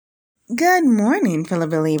Good morning, fellow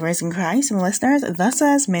believers in Christ and listeners. Thus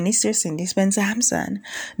says Minister Cindy Spencer Hampson.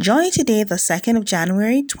 Join today, the 2nd of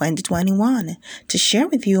January, 2021, to share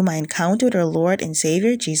with you my encounter with our Lord and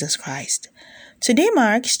Savior, Jesus Christ. Today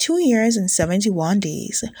marks 2 years and 71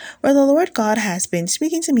 days, where the Lord God has been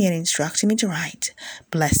speaking to me and instructing me to write.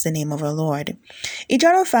 Bless the name of our Lord.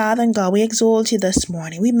 Eternal Father and God, we exalt you this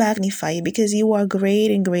morning. We magnify you because you are great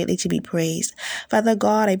and greatly to be praised. Father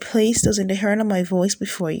God, I place those in the hearing of my voice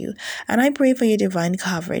before you, and I pray for your divine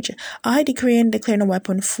coverage. I decree and declare no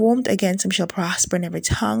weapon formed against them shall prosper, and every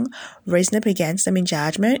tongue risen up against them in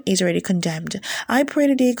judgment is already condemned. I pray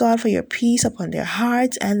today, God, for your peace upon their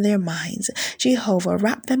hearts and their minds. Jehovah,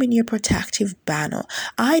 wrap them in your protective banner.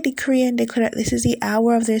 I decree and declare that this is the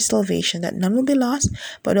hour of their salvation, that none will be lost,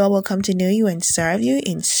 but all will come to know you and serve you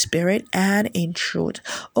in spirit and in truth.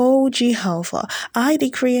 Oh, Jehovah, I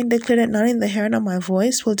decree and declare that none in the hearing of my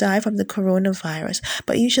voice will die from the coronavirus,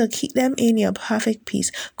 but you shall keep them in your perfect peace.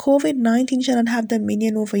 COVID-19 shall not have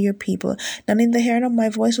dominion over your people. None in the hearing of my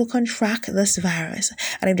voice will contract this virus.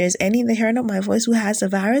 And if there's any in the hearing of my voice who has the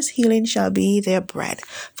virus, healing shall be their bread.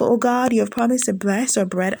 For, oh God, you have promised to bless our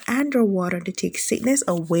bread and our water, to take sickness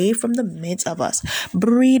away from the midst of us.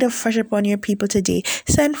 Breathe afresh upon your people today.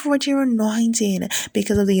 Send forth your anointing.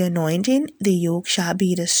 Because of the anointing, the yoke shall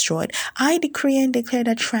be destroyed. I decree and declare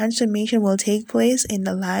that transformation will take place in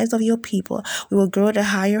the lives of your people. We will grow to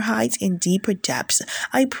higher heights in deeper depths.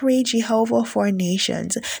 I pray, Jehovah, for our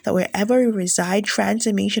nations, that wherever we reside,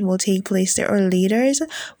 transformation will take place. There are leaders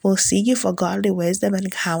will seek you for godly wisdom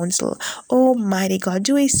and counsel. Almighty God,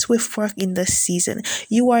 do a swift work in this season.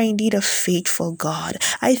 You are indeed a faithful God.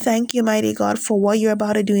 I thank you, mighty God, for what you're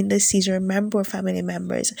about to do in this season. Remember our family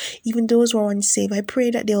members, even those who are unsaved. I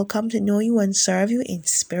pray that they'll come to know you and serve you in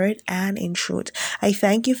spirit and in truth. I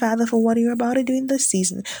thank you, Father, for what you're about to do in this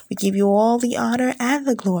season. We give you all the honor and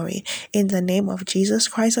the glory. In the name of Jesus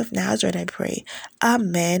Christ of Nazareth, I pray.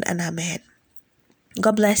 Amen and amen.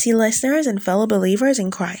 God bless you, listeners and fellow believers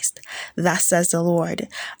in Christ. Thus says the Lord,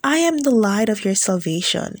 I am the light of your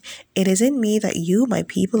salvation. It is in me that you, my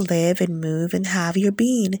people, live and move and have your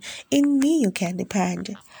being. In me you can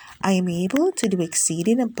depend. I am able to do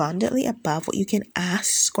exceeding abundantly above what you can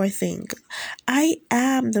ask or think. I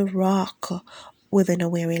am the rock within a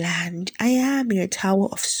weary land. I am your tower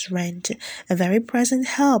of strength, a very present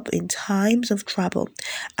help in times of trouble.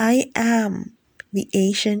 I am the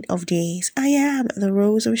Ancient of Days. I am the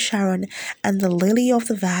Rose of Sharon and the Lily of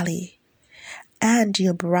the Valley, and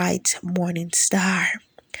your bright morning star.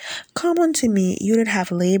 Come unto me, you that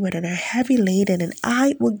have labored and are heavy laden, and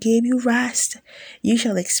I will give you rest. You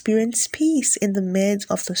shall experience peace in the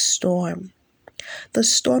midst of the storm. The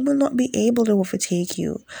storm will not be able to overtake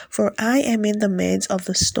you, for I am in the midst of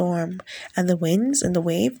the storm, and the winds and the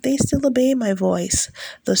wave, they still obey my voice.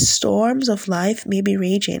 The storms of life may be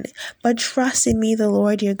raging, but trust in me, the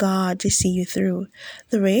Lord your God, to see you through.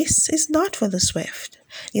 The race is not for the swift,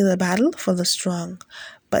 neither the battle for the strong,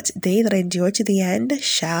 but they that endure to the end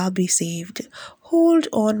shall be saved. Hold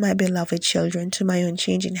on, my beloved children, to my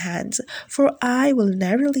unchanging hands, for I will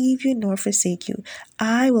never leave you nor forsake you.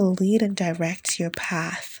 I will lead and direct your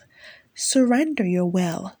path. Surrender your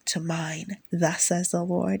will to mine, thus says the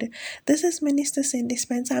Lord. This is Minister Cindy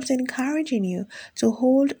Spencer Hampson encouraging you to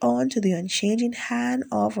hold on to the unchanging hand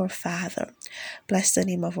of our Father. Bless the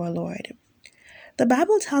name of our Lord. The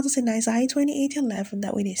Bible tells us in Isaiah 28:11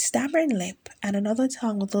 that with a stammering lip and another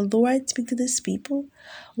tongue will the Lord speak to this people.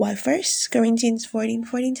 While 1 Corinthians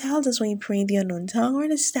 14:14 tells us when you pray in the unknown tongue, our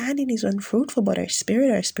understanding is unfruitful, but our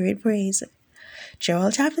spirit prays.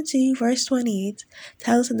 Joel chapter 2 verse 28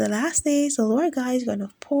 tells us in the last days the Lord God is going to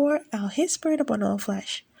pour out his spirit upon all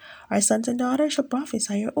flesh. Our sons and daughters shall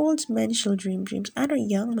prophesy, our old men shall dream dreams, and our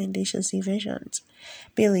young men they shall see visions.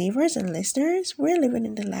 Believers and listeners, we're living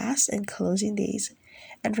in the last and closing days.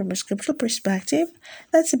 And from a scriptural perspective,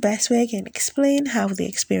 that's the best way I can explain how the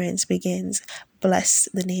experience begins. Bless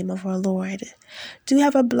the name of our Lord. Do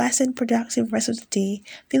have a blessed and productive rest of the day.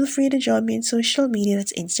 Feel free to join me on social media,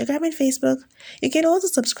 that's Instagram and Facebook. You can also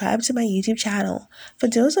subscribe to my YouTube channel. For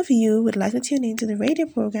those of you who would like to tune into the radio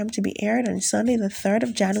program to be aired on Sunday the 3rd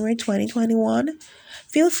of January 2021,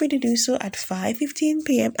 feel free to do so at 5:15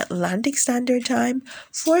 p.m. Atlantic Standard Time,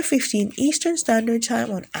 4:15 Eastern Standard Time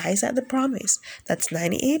on Eyes at the Promise. That's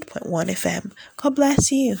 98.1 FM. God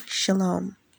bless you. Shalom.